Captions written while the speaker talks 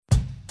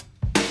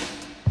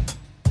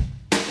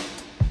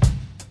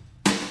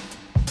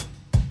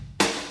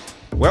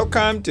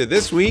Welcome to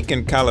This Week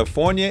in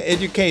California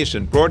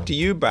Education, brought to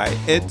you by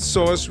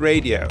EdSource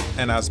Radio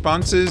and our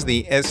sponsors,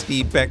 the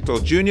S.D.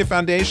 Bechtel Jr.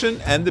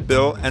 Foundation and the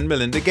Bill and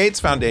Melinda Gates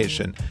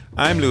Foundation.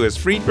 I'm Louis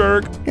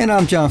Friedberg. And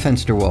I'm John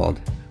Fensterwald.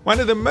 One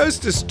of the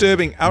most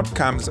disturbing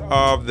outcomes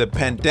of the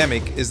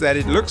pandemic is that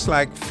it looks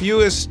like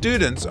fewer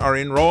students are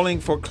enrolling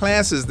for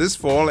classes this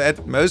fall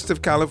at most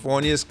of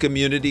California's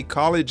community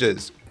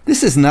colleges.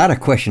 This is not a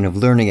question of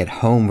learning at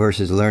home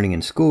versus learning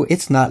in school.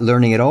 It's not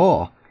learning at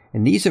all.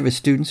 And these are the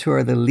students who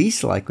are the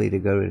least likely to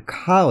go to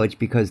college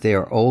because they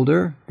are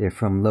older, they're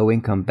from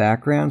low-income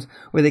backgrounds,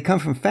 or they come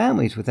from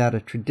families without a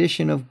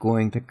tradition of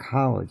going to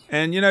college.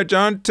 And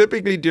John,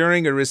 typically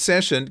during a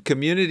recession,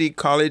 community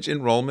college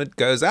enrollment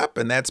goes up,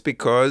 and that's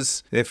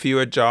because there are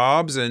fewer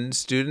jobs and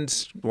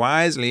students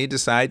wisely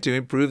decide to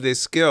improve their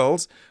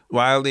skills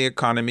while the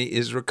economy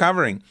is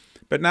recovering.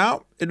 But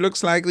now it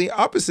looks like the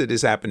opposite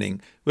is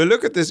happening. We'll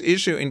look at this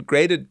issue in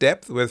greater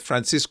depth with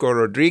Francisco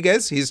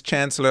Rodriguez. He's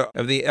chancellor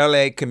of the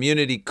LA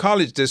Community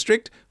College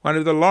District, one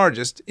of the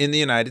largest in the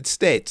United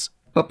States.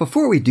 But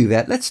before we do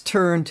that, let's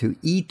turn to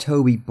E.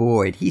 Toby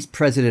Boyd. He's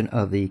president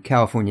of the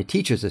California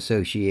Teachers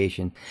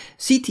Association.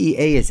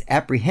 CTA is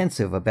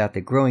apprehensive about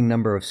the growing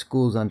number of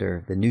schools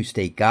under the new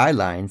state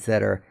guidelines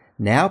that are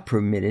now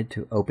permitted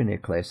to open their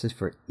classes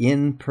for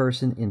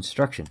in-person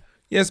instruction.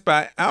 Yes,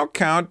 by our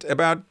count,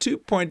 about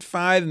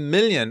 2.5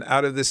 million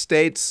out of the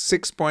state's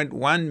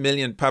 6.1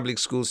 million public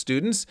school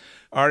students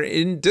are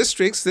in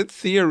districts that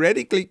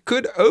theoretically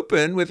could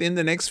open within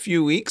the next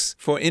few weeks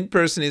for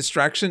in-person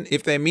instruction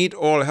if they meet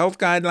all health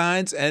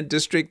guidelines and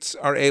districts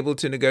are able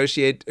to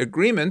negotiate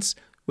agreements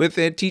with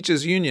their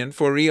teachers' union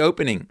for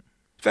reopening.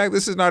 In fact,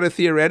 this is not a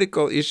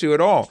theoretical issue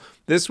at all.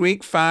 This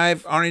week,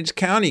 5 Orange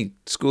County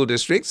school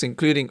districts,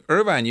 including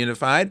Irvine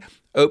Unified,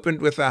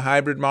 opened with a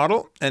hybrid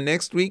model, and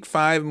next week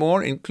 5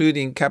 more,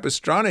 including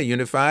Capistrano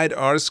Unified,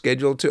 are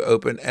scheduled to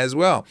open as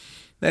well.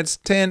 That's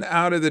 10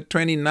 out of the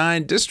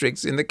 29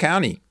 districts in the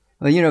county.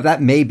 Well,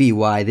 that may be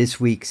why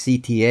this week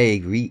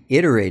CTA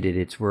reiterated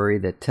its worry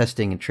that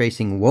testing and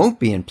tracing won't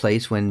be in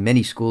place when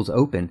many schools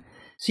open.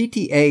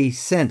 CTA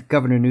sent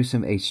Governor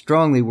Newsom a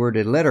strongly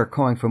worded letter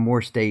calling for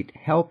more state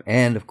help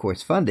and, of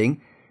course,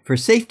 funding for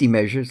safety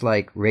measures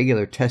like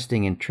regular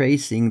testing and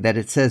tracing that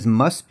it says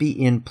must be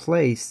in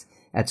place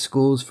at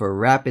schools for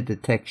rapid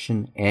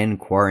detection and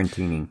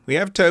quarantining. We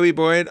have Toby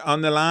Boyd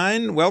on the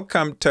line.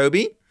 Welcome,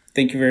 Toby.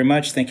 Thank you very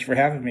much. Thank you for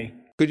having me.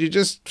 Could you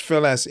just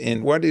fill us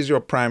in? What is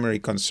your primary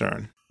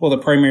concern? Well, the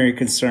primary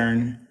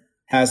concern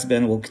has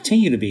been, will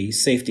continue to be,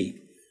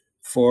 safety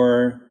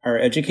for our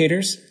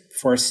educators,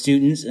 for our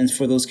students, and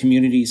for those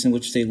communities in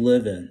which they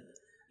live in.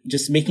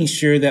 Just making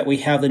sure that we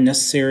have the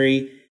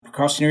necessary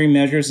precautionary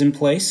measures in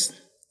place,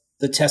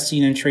 the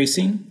testing and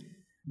tracing,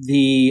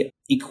 the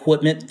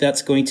equipment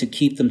that's going to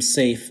keep them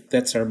safe.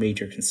 That's our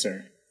major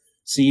concern.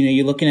 So,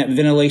 you're looking at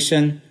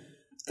ventilation,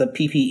 the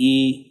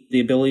PPE, the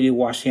ability to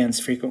wash hands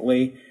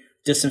frequently,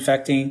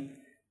 disinfecting.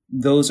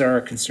 Those are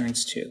our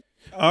concerns too.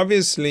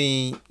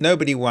 Obviously,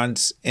 nobody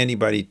wants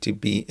anybody to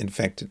be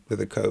infected with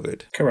the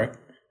COVID. Correct.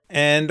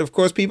 And of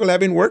course, people have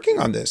been working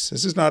on this.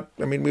 This is not,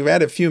 we've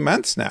had a few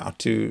months now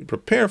to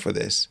prepare for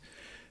this,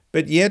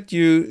 but yet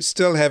you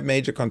still have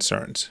major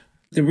concerns.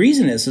 The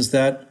reason is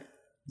that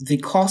the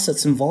cost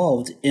that's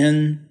involved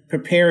in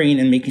preparing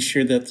and making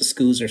sure that the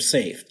schools are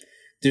safe.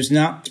 There's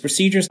not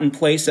procedures in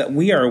place that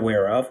we are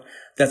aware of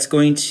that's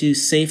going to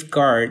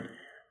safeguard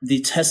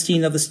the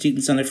testing of the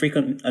students on a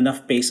frequent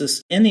enough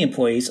basis and the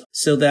employees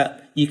so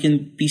that you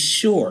can be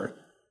sure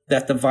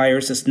that the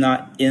virus is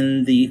not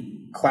in the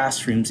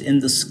classrooms, in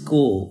the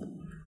school.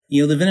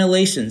 The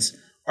ventilations.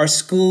 Our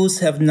schools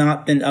have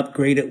not been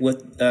upgraded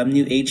with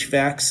new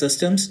HVAC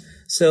systems.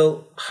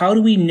 So how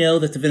do we know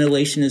that the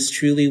ventilation is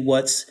truly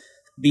what's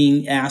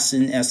being asked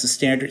and as the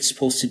standard is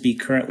supposed to be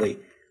currently?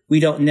 We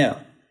don't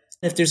know.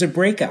 If there's a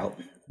breakout,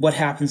 what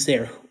happens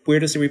there? Where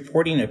does the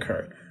reporting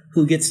occur?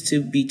 Who gets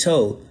to be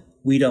told?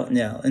 We don't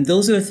know. And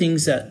those are the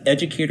things that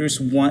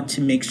educators want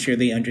to make sure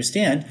they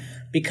understand,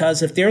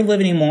 because if they're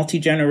living in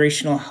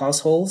multi-generational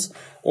households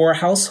or a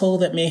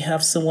household that may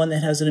have someone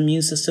that has an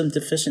immune system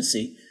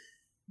deficiency,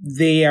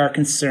 they are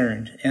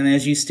concerned. And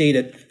as you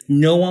stated,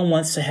 no one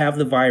wants to have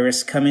the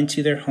virus come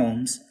into their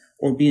homes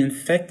or be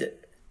infected.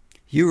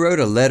 You wrote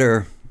a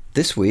letter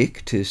this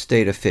week to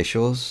state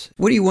officials.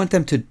 What do you want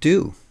them to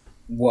do?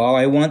 Well,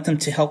 I want them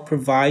to help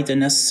provide the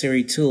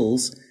necessary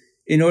tools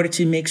in order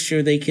to make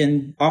sure they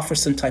can offer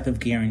some type of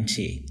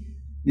guarantee.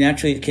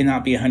 Naturally, it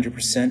cannot be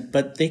 100%,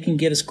 but they can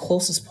get as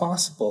close as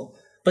possible.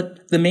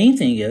 But the main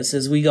thing is,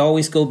 as we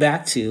always go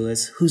back to,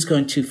 is who's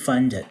going to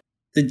fund it.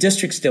 The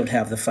districts don't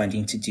have the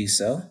funding to do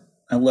so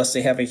unless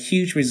they have a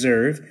huge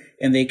reserve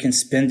and they can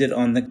spend it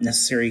on the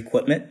necessary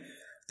equipment.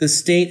 The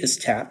state is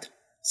tapped.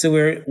 So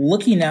we're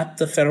looking at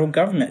the federal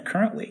government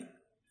currently.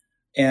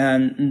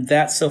 And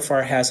that so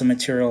far hasn't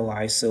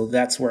materialized. So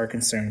that's where our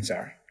concerns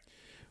are.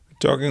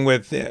 Talking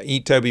with E.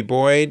 Toby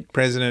Boyd,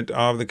 president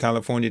of the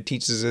California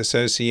Teachers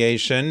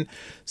Association.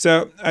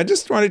 So I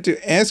just wanted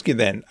to ask you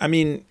then,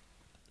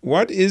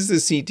 what is the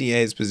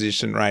CTA's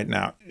position right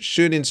now?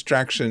 Should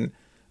instruction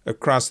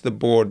across the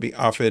board be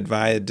offered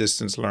via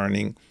distance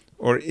learning?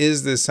 Or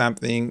is this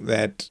something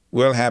that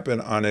will happen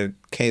on a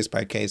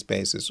case-by-case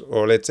basis,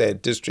 or let's say a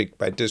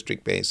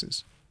district-by-district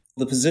basis?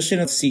 The position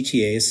of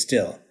CTA is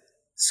still,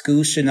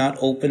 schools should not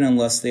open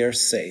unless they are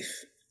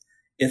safe.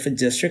 If a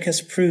district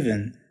has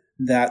proven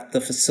that the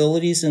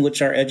facilities in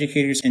which our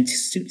educators and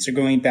students are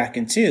going back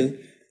into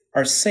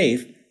are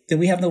safe, then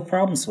we have no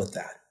problems with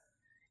that.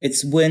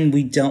 It's when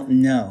we don't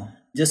know.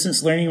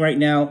 Distance learning right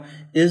now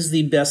is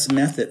the best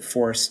method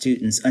for our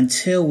students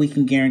until we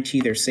can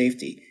guarantee their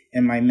safety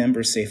and my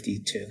members' safety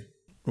too.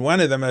 One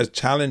of the most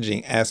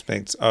challenging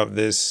aspects of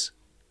this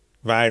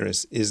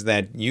virus is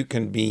that you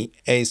can be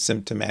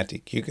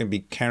asymptomatic. You can be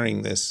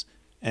carrying this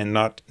and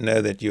not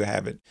know that you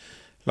have it.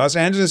 Los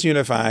Angeles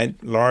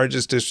Unified,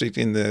 largest district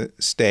in the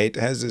state,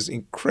 has this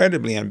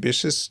incredibly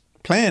ambitious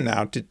plan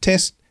now to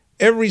test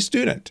every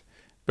student.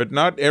 But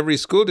not every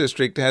school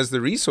district has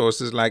the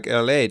resources like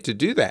LA to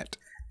do that.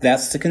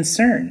 That's the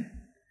concern.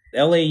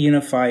 LA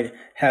Unified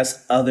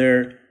has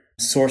other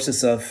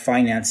sources of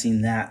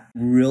financing that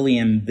really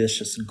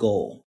ambitious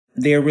goal.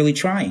 They are really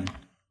trying,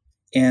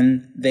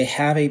 and they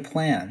have a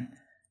plan.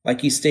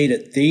 Like you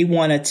stated, they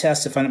want to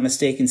test, if I'm not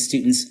mistaken,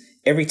 students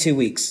every 2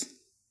 weeks,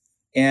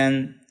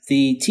 and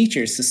the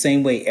teachers the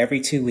same way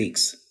every 2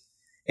 weeks.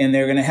 And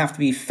they're going to have to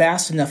be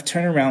fast enough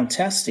turnaround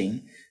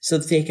testing so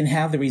that they can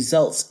have the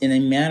results in a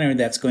manner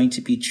that's going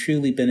to be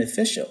truly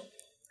beneficial.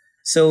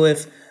 So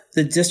if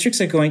the districts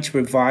are going to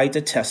provide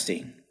the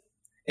testing,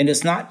 and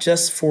it's not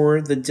just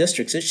for the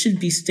districts, it should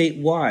be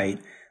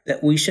statewide,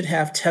 that we should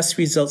have test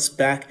results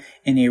back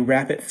in a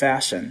rapid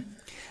fashion.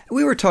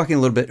 We were talking a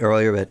little bit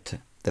earlier about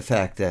the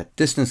fact that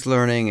distance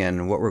learning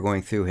and what we're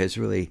going through has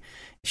really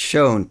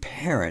shown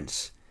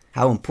parents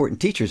how important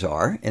teachers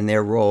are and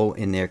their role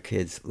in their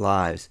kids'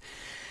 lives.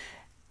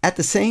 At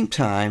the same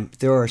time,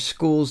 there are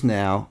schools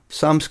now,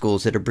 some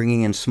schools that are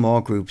bringing in small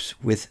groups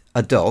with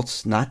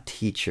adults, not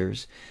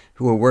teachers,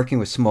 who are working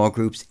with small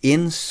groups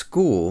in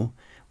school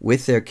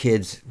with their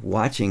kids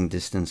watching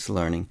distance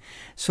learning.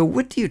 So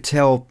what do you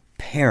tell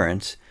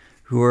parents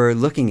who are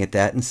looking at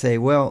that and say,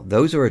 well,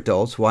 those are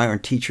adults, why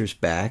aren't teachers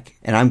back?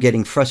 And I'm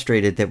getting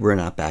frustrated that we're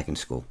not back in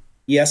school.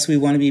 Yes, we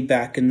want to be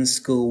back in the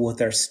school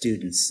with our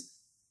students,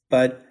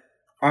 but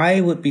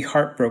I would be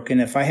heartbroken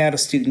if I had a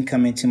student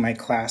come into my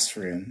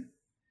classroom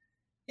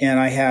and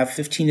I have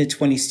 15 to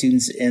 20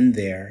 students in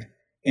there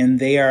and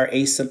they are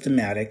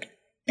asymptomatic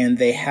and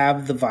they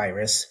have the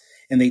virus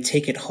and they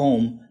take it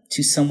home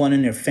to someone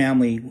in their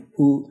family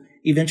who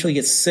eventually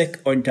gets sick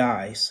or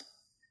dies.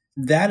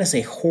 That is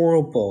a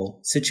horrible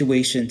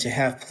situation to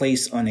have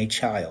placed on a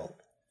child.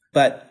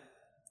 But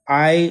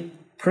I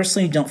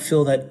personally don't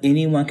feel that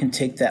anyone can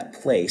take that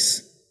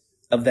place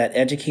of that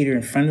educator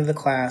in front of the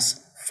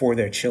class for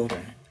their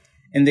children.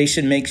 And they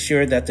should make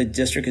sure that the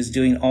district is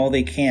doing all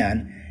they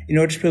can in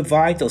order to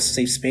provide those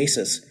safe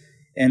spaces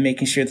and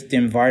making sure that the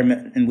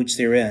environment in which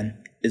they're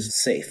in is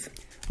safe.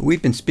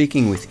 We've been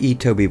speaking with E.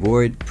 Toby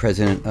Boyd,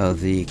 president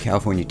of the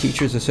California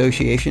Teachers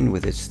Association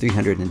with its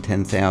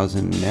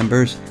 310,000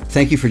 members.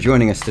 Thank you for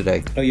joining us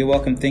today. Oh, you're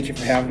welcome. Thank you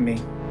for having me.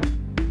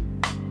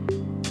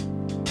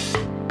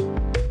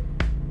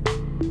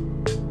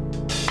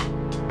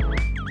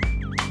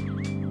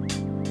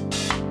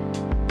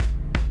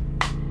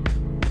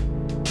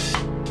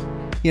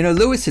 You know,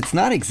 Lewis, it's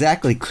not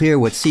exactly clear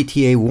what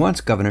CTA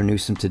wants Governor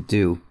Newsom to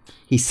do.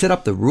 He set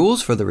up the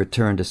rules for the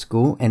return to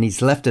school, and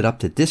he's left it up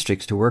to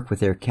districts to work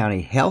with their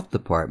county health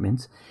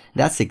departments.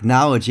 That's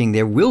acknowledging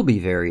there will be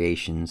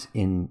variations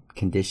in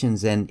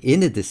conditions and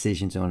in the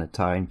decisions on a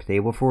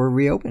timetable for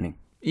reopening.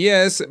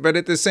 Yes, but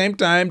at the same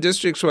time,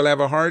 districts will have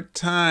a hard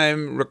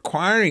time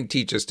requiring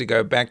teachers to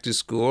go back to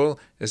school,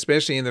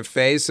 especially in the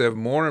face of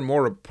more and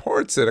more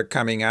reports that are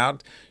coming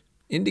out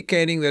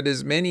indicating that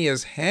as many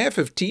as half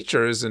of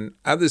teachers and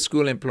other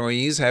school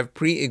employees have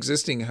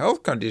pre-existing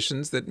health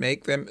conditions that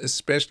make them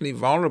especially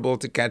vulnerable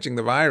to catching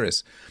the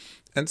virus.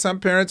 And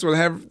some parents will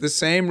have the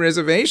same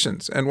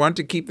reservations and want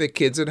to keep their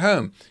kids at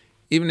home,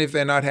 even if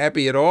they're not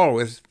happy at all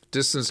with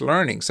distance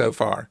learning so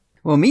far.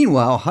 Well,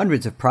 meanwhile,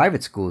 hundreds of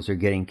private schools are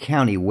getting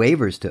county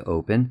waivers to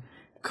open.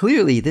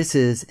 Clearly, this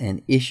is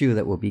an issue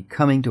that will be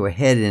coming to a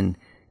head in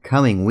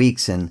coming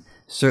weeks, and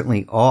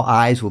certainly all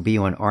eyes will be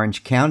on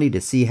Orange County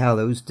to see how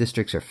those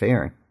districts are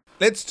faring.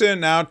 Let's turn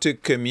now to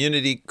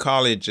community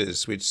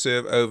colleges, which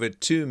serve over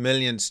 2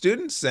 million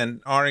students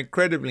and are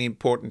incredibly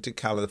important to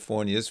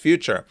California's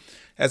future.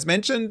 As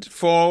mentioned,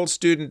 fall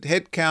student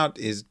headcount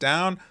is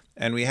down,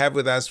 and we have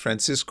with us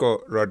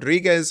Francisco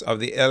Rodriguez of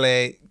the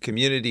LA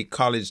Community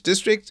College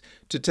District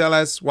to tell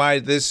us why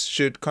this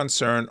should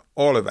concern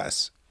all of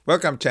us.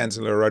 Welcome,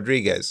 Chancellor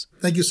Rodriguez.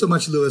 Thank you so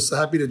much, Louis.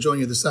 Happy to join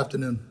you this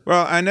afternoon.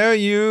 Well, I know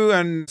you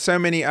and so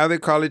many other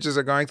colleges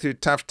are going through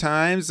tough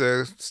times,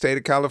 the state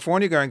of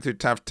California going through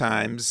tough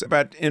times,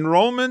 but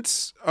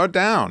enrollments are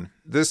down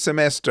this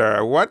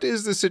semester. What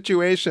is the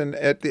situation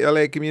at the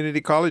LA community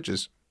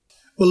colleges?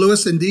 Well,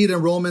 Louis, indeed,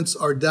 enrollments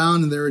are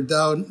down, and they're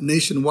down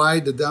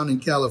nationwide. They're down in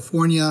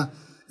California,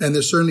 and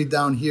they're certainly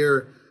down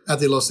here at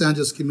the Los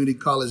Angeles Community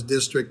College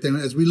District. And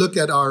as we look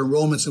at our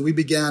enrollments, and we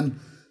began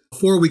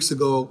 4 weeks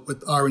ago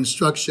with our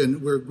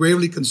instruction. We're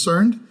gravely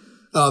concerned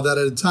that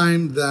at a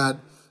time that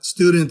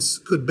students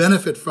could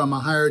benefit from a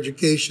higher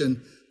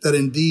education, that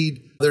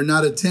indeed they're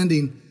not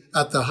attending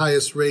at the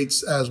highest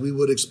rates as we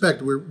would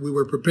expect. We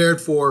were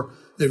prepared for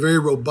a very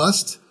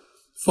robust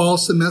fall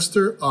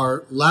semester.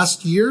 Our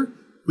last year,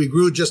 we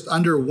grew just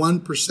under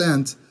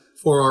 1%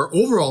 for our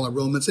overall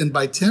enrollments and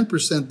by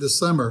 10% this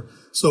summer.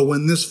 So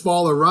when this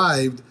fall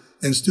arrived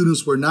and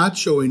students were not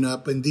showing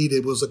up, indeed,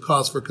 it was a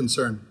cause for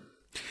concern.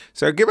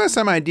 So give us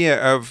some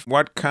idea of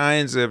what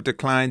kinds of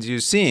declines you're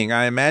seeing.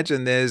 I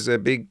imagine there's a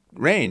big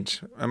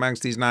range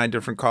amongst these 9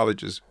 different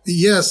colleges.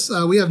 Yes,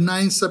 we have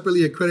 9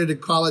 separately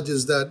accredited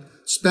colleges that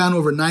span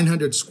over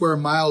 900 square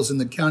miles in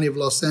the county of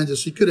Los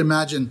Angeles. You could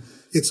imagine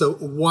it's a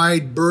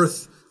wide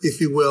berth, if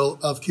you will,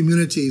 of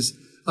communities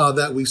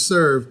that we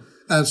serve.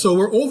 And so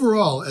we're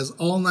overall, as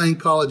all 9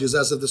 colleges,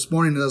 as of this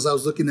morning, as I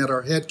was looking at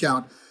our head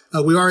count,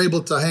 we are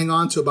able to hang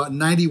on to about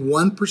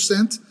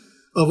 91%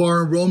 of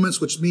our enrollments,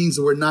 which means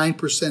that we're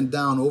 9%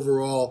 down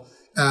overall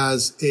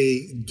as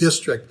a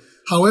district.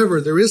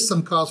 However, there is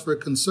some cause for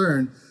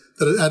concern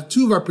that at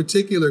 2 of our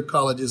particular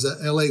colleges,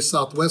 at LA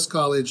Southwest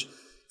College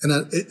and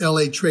at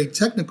LA Trade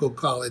Technical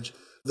College,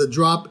 the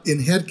drop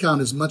in headcount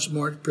is much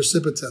more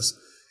precipitous.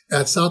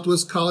 At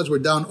Southwest College, we're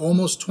down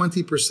almost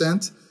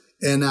 20%,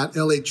 and at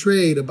LA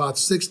Trade, about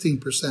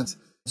 16%.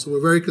 So we're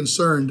very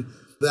concerned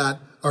that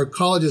our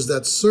colleges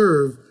that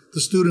serve the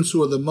students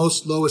who are the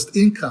most lowest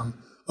income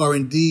are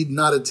indeed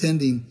not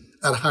attending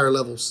at higher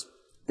levels.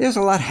 There's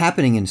a lot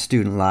happening in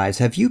student lives.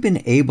 Have you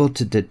been able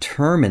to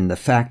determine the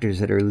factors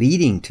that are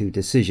leading to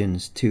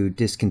decisions to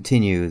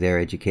discontinue their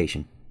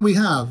education? We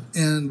have,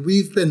 and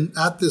we've been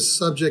at this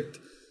subject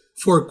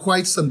for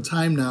quite some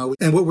time now.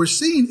 And what we're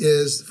seeing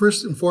is,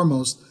 first and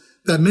foremost,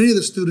 that many of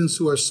the students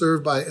who are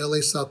served by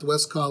LA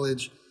Southwest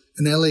College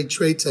and LA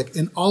Trade Tech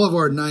and all of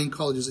our 9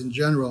 colleges in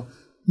general,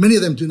 many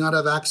of them do not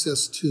have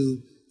access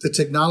to the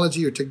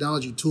technology or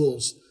technology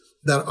tools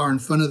that are in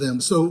front of them.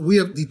 So we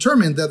have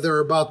determined that there are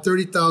about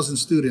 30,000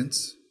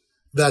 students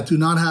that do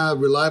not have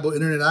reliable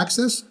internet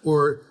access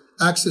or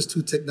access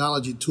to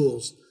technology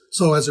tools.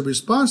 So as a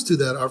response to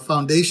that, our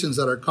foundations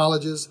at our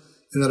colleges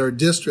and at our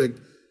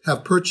district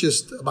have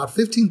purchased about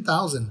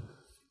 15,000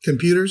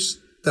 computers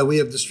that we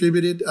have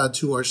distributed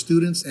to our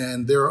students,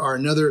 and there are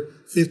another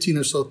 15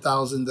 or so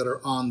thousand that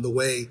are on the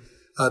way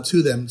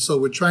to them. So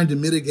we're trying to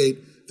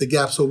mitigate the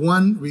gap. So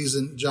one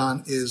reason,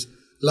 John, is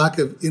lack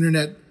of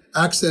internet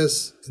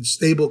access and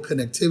stable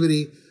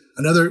connectivity.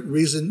 Another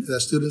reason that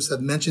students have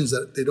mentioned is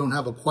that they don't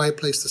have a quiet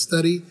place to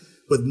study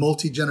with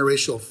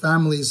multi-generational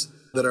families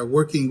that are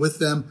working with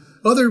them.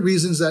 Other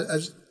reasons that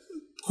as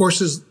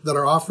courses that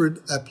are offered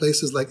at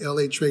places like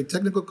LA Trade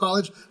Technical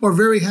College are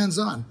very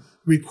hands-on,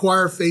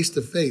 require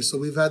face-to-face. So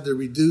we've had to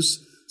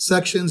reduce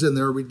sections and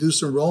there are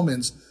reduced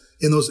enrollments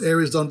in those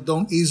areas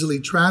don't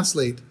easily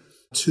translate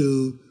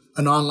to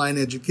an online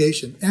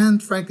education.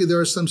 And frankly,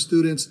 there are some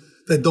students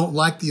that don't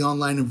like the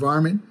online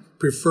environment,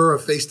 prefer a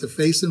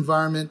face-to-face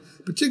environment,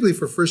 particularly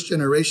for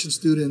first-generation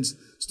students,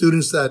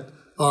 students that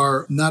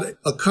are not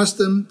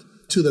accustomed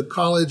to the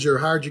college or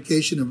higher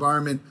education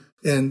environment.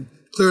 And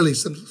clearly,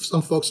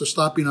 some folks are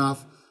stopping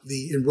off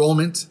the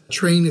enrollment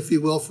train, if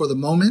you will, for the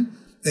moment.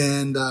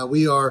 And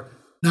we are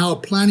now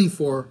planning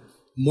for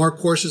more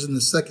courses in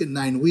the second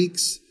 9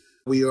 weeks.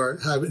 We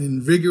have an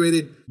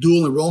invigorated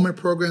dual enrollment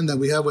program that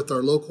we have with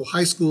our local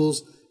high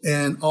schools,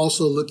 and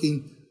also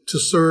looking to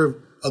serve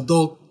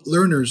adult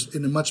learners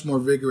in a much more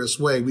vigorous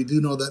way. We do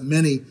know that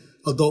many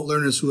adult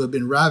learners who have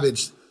been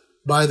ravaged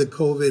by the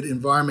COVID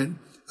environment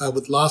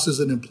with losses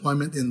in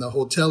employment in the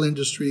hotel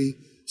industry,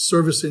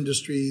 service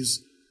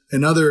industries,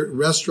 and other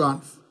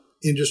restaurant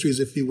industries,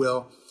 if you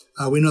will.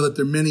 We know that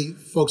there are many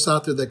folks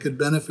out there that could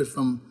benefit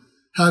from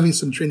having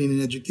some training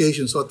and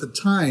education. So at the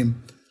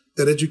time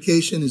that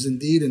education is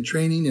indeed and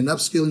training and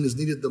upskilling is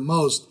needed the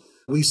most,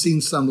 we've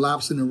seen some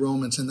lapse in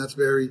enrollments, and that's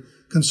very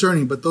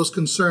concerning. But those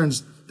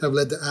concerns have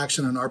led to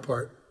action on our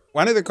part.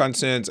 One of the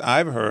concerns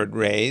I've heard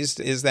raised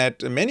is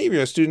that many of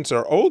your students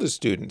are older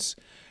students.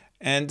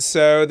 And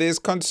so there's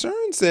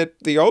concerns that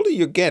the older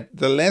you get,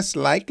 the less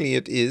likely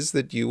it is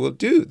that you will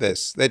do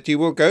this, that you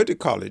will go to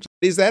college.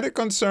 Is that a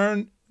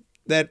concern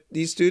that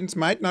these students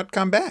might not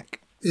come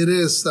back? It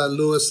is,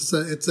 Louis.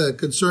 It's a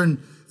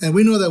concern. And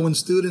we know that when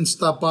students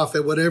stop off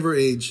at whatever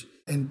age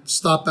and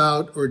stop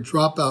out or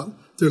drop out,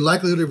 their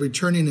likelihood of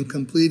returning and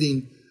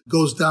completing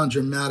goes down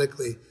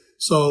dramatically.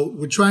 So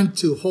we're trying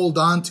to hold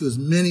on to as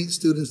many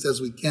students as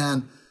we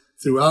can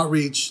through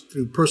outreach,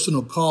 through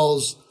personal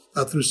calls,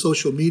 through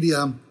social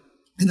media,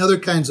 and other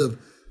kinds of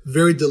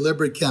very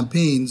deliberate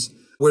campaigns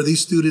where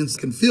these students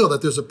can feel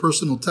that there's a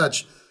personal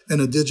touch in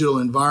a digital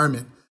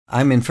environment.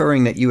 I'm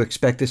inferring that you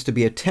expect this to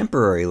be a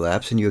temporary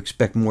lapse and you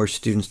expect more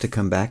students to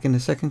come back in the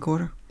second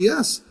quarter?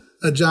 Yes,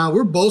 John,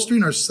 we're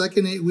bolstering our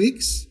second 8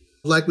 weeks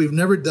like we've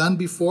never done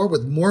before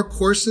with more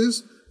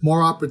courses,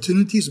 more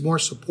opportunities, more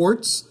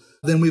supports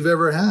than we've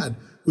ever had.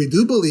 We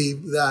do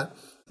believe that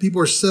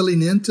people are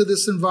settling into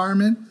this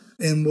environment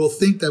and will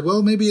think that,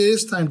 well, maybe it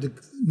is time to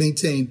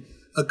maintain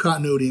a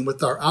continuity. And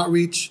with our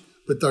outreach,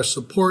 with our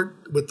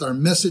support, with our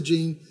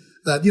messaging,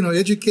 that,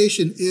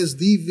 education is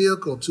the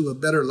vehicle to a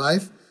better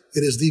life.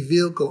 It is the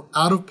vehicle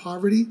out of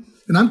poverty.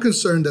 And I'm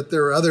concerned that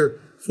there are other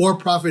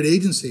for-profit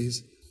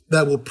agencies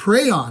that will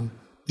prey on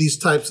these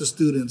types of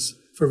students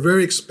for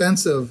very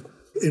expensive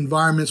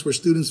environments where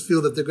students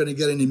feel that they're going to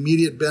get an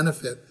immediate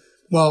benefit.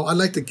 Well, I'd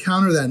like to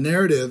counter that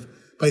narrative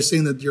by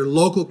saying that your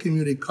local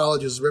community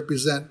colleges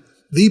represent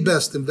the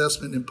best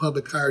investment in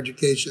public higher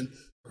education.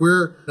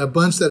 We're a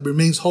bunch that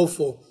remains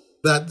hopeful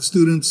that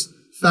students,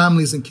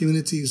 families, and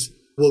communities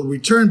will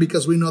return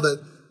because we know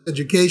that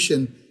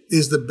education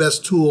is the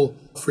best tool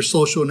for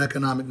social and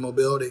economic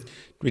mobility.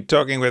 We're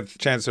talking with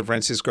Chancellor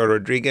Francisco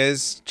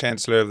Rodriguez,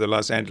 Chancellor of the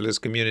Los Angeles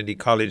Community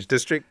College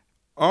District.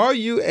 Are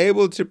you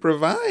able to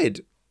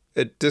provide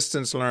a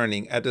distance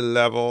learning at a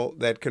level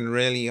that can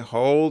really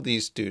hold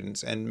these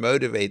students and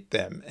motivate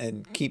them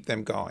and keep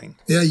them going?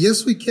 Yeah,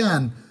 yes, we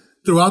can.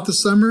 Throughout the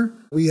summer,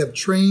 we have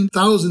trained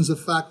thousands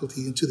of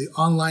faculty into the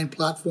online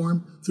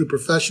platform through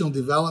professional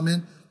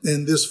development.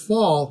 And this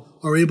fall,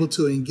 are able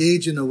to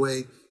engage in a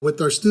way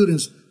with our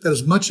students that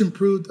is much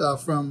improved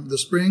from the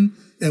spring.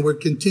 And we're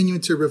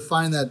continuing to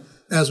refine that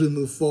as we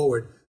move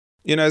forward.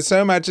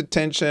 So much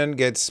attention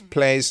gets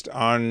placed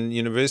on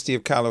University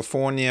of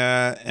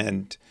California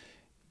and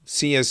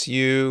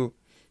CSU.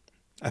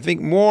 I think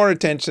more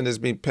attention has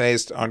been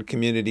placed on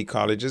community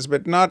colleges,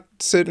 but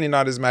certainly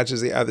not as much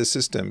as the other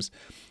systems.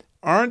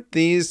 Aren't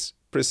these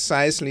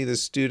precisely the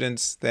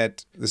students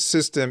that the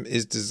system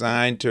is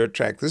designed to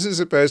attract? This is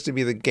supposed to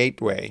be the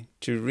gateway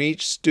to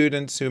reach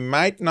students who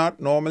might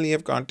not normally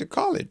have gone to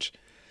college.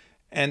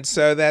 And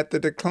so that the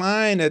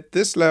decline at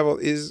this level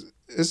is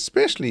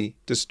especially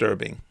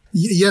disturbing.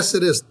 Yes,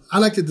 it is. I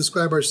like to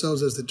describe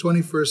ourselves as the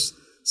 21st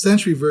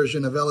century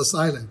version of Ellis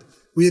Island.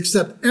 We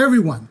accept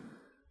everyone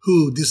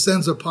who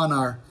descends upon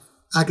our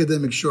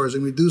academic shores,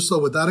 and we do so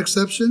without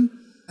exception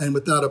and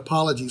without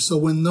apology. So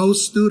when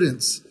those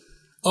students,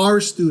 our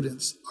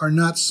students, are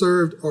not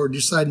served or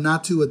decide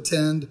not to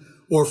attend,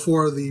 or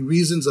for the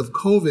reasons of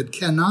COVID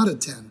cannot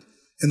attend,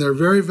 and there are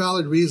very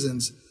valid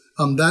reasons,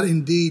 that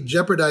indeed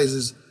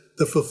jeopardizes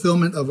the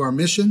fulfillment of our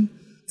mission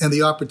and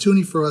the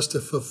opportunity for us to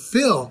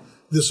fulfill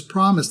this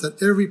promise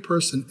that every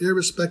person,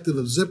 irrespective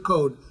of zip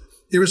code,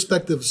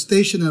 irrespective of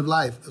station in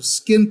life, of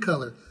skin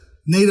color,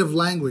 native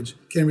language,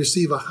 can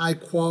receive a high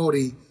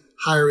quality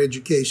higher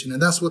education.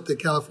 And that's what the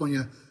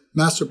California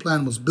Master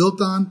Plan was built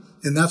on.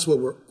 And that's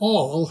what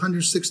all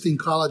 116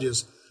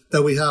 colleges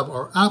that we have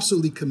are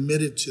absolutely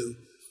committed to.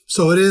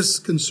 So it is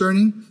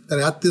concerning that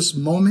at this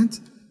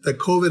moment that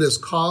COVID has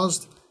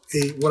caused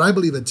what I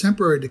believe a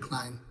temporary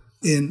decline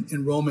in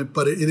enrollment,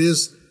 but it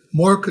is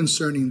more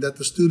concerning that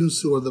the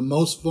students who are the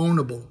most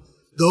vulnerable,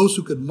 those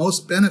who could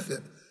most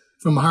benefit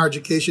from higher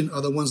education,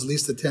 are the ones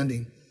least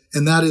attending.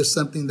 And that is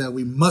something that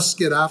we must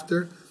get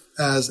after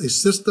as a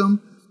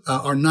system.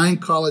 Our 9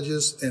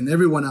 colleges and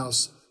everyone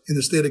else in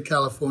the state of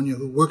California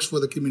who works for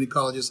the community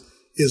colleges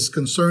is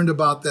concerned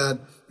about that.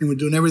 And we're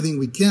doing everything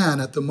we can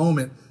at the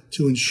moment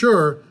to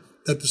ensure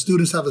that the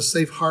students have a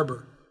safe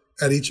harbor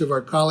at each of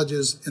our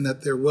colleges and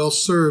that they're well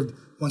served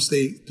once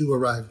they do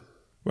arrive.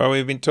 Well,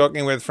 we've been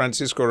talking with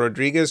Francisco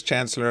Rodriguez,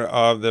 Chancellor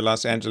of the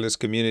Los Angeles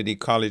Community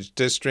College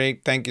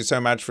District. Thank you so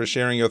much for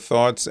sharing your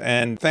thoughts,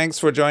 and thanks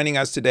for joining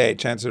us today,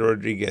 Chancellor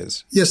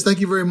Rodriguez. Yes,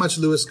 thank you very much,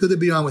 Louis. Good to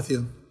be on with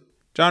you.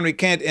 John, we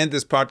can't end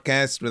this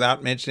podcast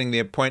without mentioning the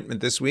appointment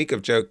this week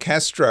of Joe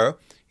Castro.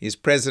 He's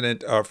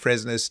president of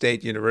Fresno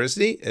State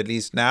University, at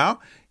least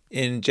now.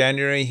 In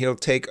January, he'll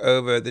take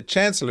over the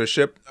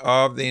chancellorship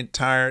of the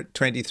entire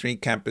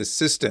 23-campus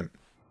system.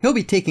 He'll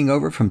be taking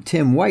over from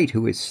Tim White,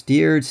 who has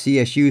steered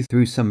CSU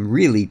through some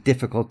really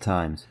difficult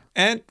times.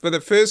 And for the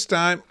first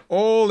time,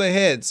 all the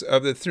heads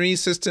of the 3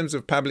 systems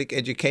of public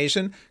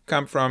education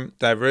come from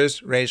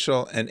diverse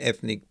racial and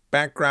ethnic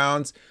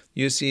backgrounds.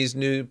 UC's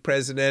new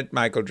president,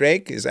 Michael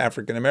Drake, is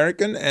African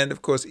American, and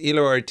of course,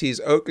 Elo Ortiz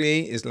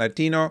Oakley is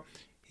Latino.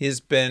 He's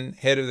been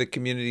head of the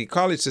community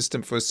college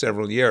system for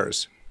several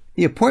years.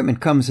 The appointment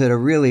comes at a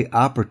really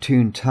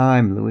opportune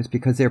time, Louis,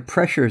 because their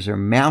pressures are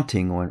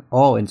mounting on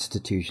all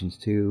institutions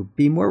to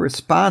be more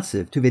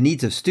responsive to the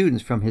needs of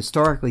students from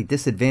historically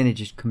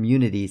disadvantaged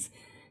communities.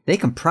 They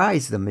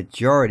comprise the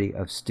majority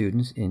of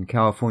students in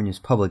California's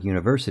public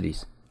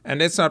universities. And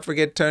let's not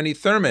forget Tony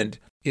Thurmond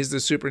is the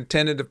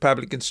superintendent of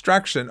public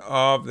instruction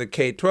of the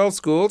K-12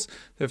 schools,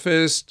 the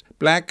first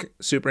black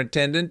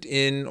superintendent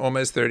in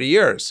almost 30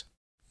 years.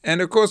 And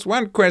of course,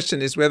 one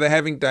question is whether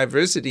having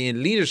diversity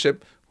in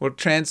leadership will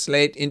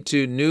translate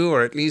into new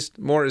or at least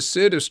more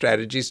assertive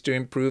strategies to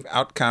improve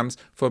outcomes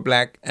for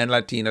Black and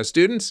Latino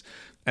students.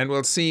 And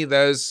we'll see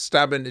those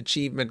stubborn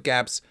achievement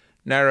gaps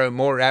narrow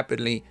more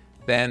rapidly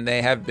than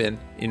they have been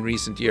in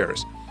recent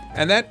years.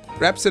 And that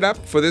wraps it up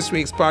for this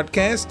week's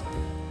podcast.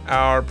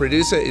 Our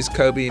producer is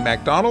Kobe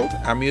MacDonald.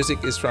 Our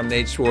music is from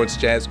Nate Schwartz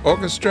Jazz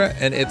Orchestra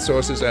and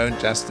EdSource's own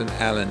Justin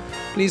Allen.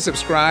 Please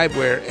subscribe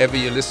wherever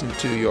you listen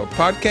to your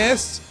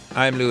podcasts.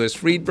 I'm Louis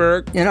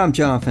Friedberg. And I'm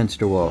John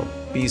Fensterwald.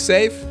 Be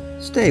safe.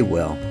 Stay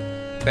well.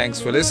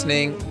 Thanks for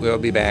listening. We'll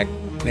be back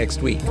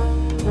next week.